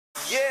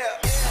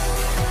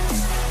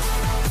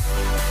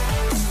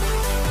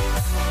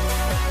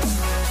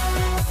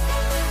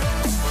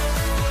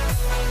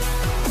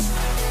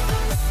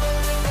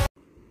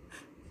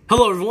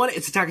Hello everyone,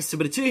 it's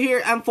Attacker72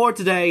 here, and for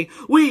today,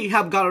 we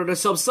have gathered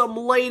ourselves some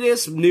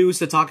latest news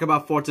to talk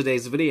about for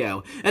today's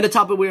video. And the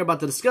topic we're about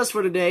to discuss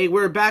for today,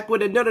 we're back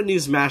with another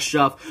news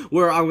mashup,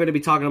 where I'm going to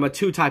be talking about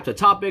two types of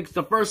topics.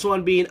 The first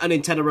one being a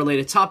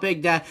Nintendo-related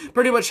topic that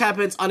pretty much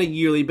happens on a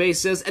yearly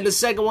basis, and the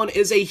second one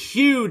is a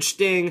huge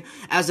thing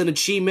as an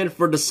achievement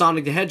for the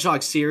Sonic the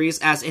Hedgehog series,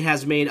 as it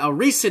has made a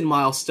recent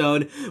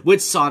milestone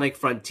with Sonic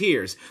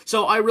Frontiers.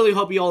 So I really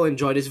hope you all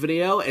enjoyed this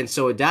video, and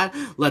so with that,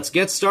 let's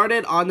get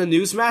started on the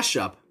news mashup.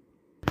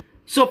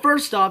 So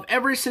first off,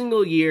 every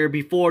single year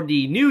before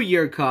the new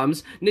year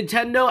comes,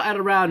 Nintendo at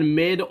around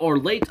mid or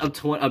late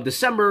of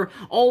December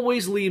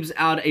always leaves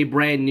out a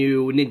brand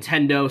new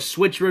Nintendo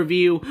Switch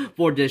review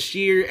for this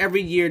year.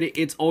 Every year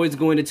it's always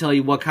going to tell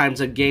you what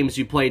kinds of games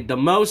you played the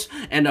most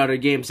and other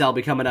games that'll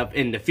be coming up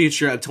in the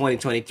future of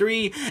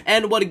 2023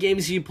 and what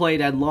games you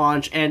played at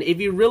launch. And if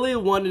you really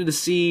wanted to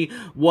see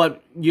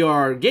what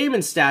your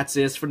gaming stats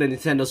is for the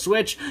Nintendo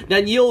Switch,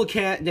 then you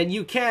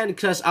can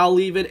because I'll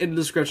leave it in the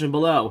description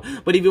below.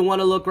 But if you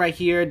want to look right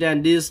here,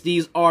 then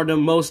these are the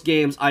most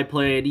games I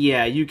played.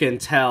 Yeah, you can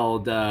tell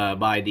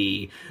by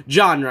the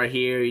genre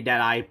here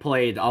that I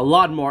played a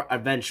lot more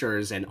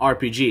adventures and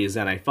RPGs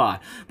than I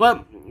thought.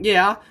 But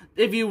yeah,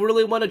 if you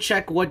really want to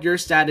check what your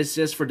status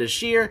is for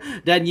this year,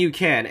 then you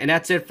can. And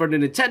that's it for the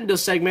Nintendo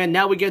segment.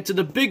 Now we get to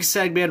the big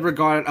segment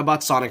regarding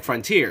about Sonic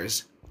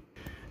Frontiers.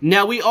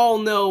 Now, we all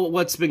know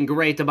what's been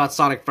great about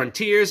Sonic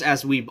Frontiers,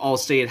 as we've all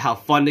stated how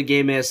fun the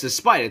game is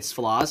despite its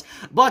flaws,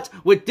 but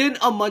within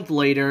a month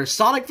later,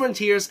 Sonic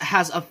Frontiers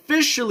has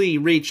officially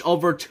reached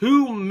over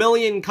 2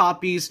 million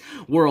copies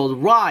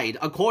worldwide.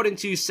 According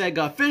to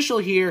SEGA official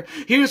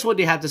here's what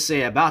they have to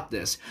say about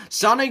this.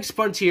 Sonic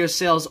Frontiers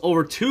sells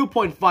over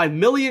 2.5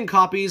 million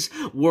copies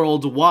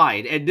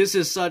worldwide, and this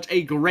is such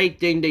a great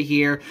thing to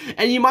hear,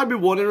 and you might be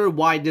wondering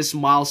why this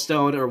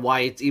milestone, or why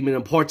it's even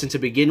important to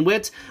begin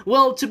with.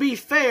 Well, to be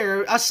fair,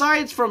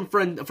 aside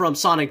from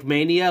Sonic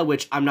Mania,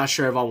 which I'm not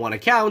sure if I want to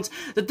count,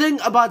 the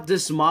thing about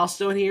this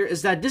milestone here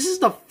is that this is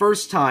the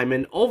first time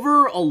in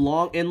over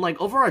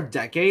a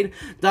decade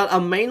that a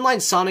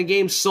mainline Sonic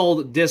game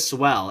sold this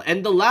well.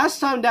 And the last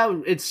time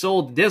that it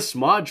sold this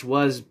much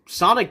was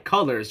Sonic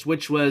Colors,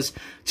 which was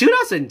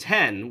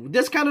 2010.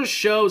 This kind of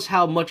shows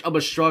how much of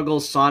a struggle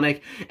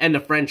Sonic and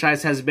the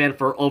franchise has been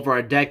for over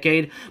a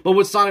decade. But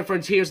with Sonic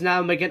Frontiers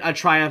now making a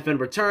triumphant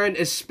return,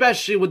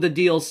 especially with the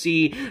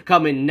DLC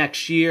coming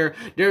next year,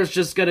 there's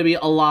just going to be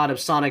a lot of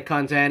Sonic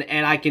content,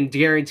 and I can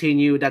guarantee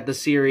you that the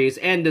series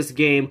and this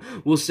game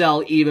will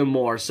sell even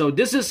more. So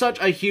this is such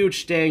a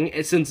huge thing,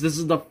 since this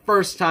is the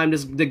first time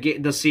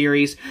the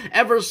series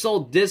ever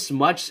sold this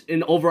much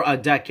in over a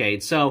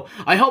decade. So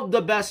I hope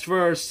the best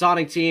for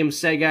Sonic Team,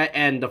 SEGA,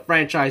 and the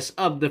franchise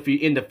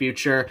in the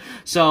future.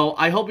 So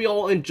I hope you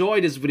all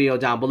enjoyed this video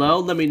down below.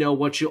 Let me know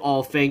what you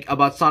all think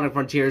about Sonic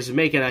Frontiers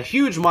making a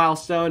huge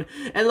milestone,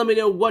 and let me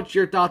know what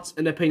your thoughts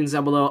and opinions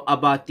down below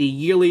about the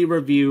yearly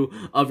review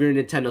of your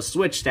Nintendo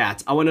Switch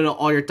stats. I want to know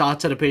all your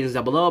thoughts and opinions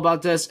down below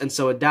about this, and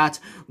so with that,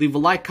 leave a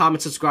like,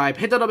 comment, subscribe,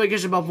 hit that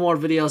notification bell for more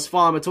videos,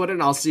 follow me on Twitter,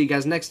 and I'll see you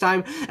guys next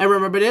time. And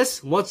remember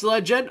this, once a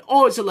legend,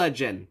 always a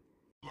legend.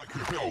 Like a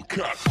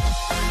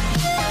Hellcat.